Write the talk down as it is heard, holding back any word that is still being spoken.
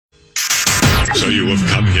So you have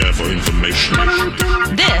come here for information.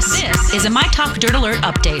 This is a My Talk Dirt Alert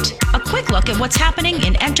update. A quick look at what's happening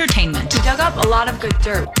in entertainment. We dug up a lot of good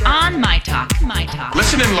dirt. On My Talk.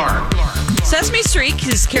 Listen and learn. Sesame Street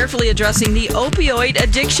is carefully addressing the opioid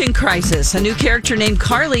addiction crisis. A new character named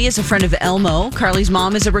Carly is a friend of Elmo. Carly's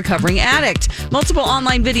mom is a recovering addict. Multiple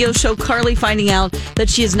online videos show Carly finding out that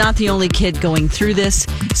she is not the only kid going through this.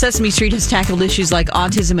 Sesame Street has tackled issues like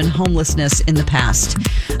autism and homelessness in the past.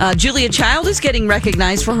 Julia Child is getting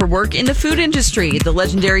recognized for her work in the food industry. The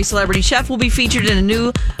legendary celebrity chef will be featured in a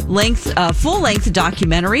new full-length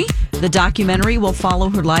documentary. The documentary will follow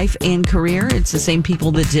her life and career. It's the same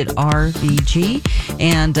people that did RBG.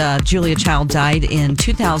 And Julia Child died in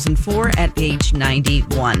 2004 at age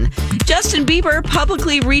 91. Justin Bieber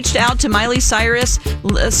publicly reached out to Miley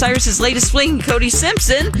Cyrus's latest fling, Cody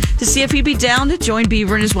Simpson, to see if he'd be down to join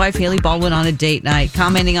Bieber and his wife, Haley Baldwin, on a date night.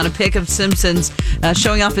 Commenting on a pic of Simpson's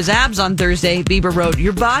showing off his abs on Thursday, Bieber wrote,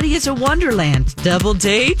 "Your body is a wonderland. Double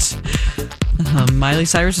date?" Miley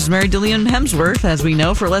Cyrus is married to Liam Hemsworth, as we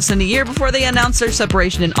know, for less than a year before they announced their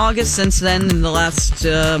separation in August. Since then, in the last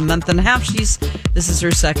month and a half, this is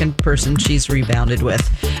her second person she's rebounded with.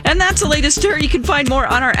 And that's the latest dirt. You can find more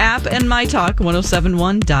on our app and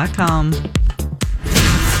mytalk1071.com.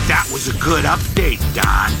 That was a good update,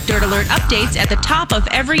 Don. Dirt Alert updates at the top of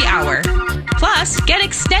every hour. Plus, get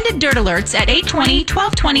extended Dirt Alerts at 8:20,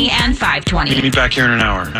 12:20, and 5:20. Meet me back here in an hour.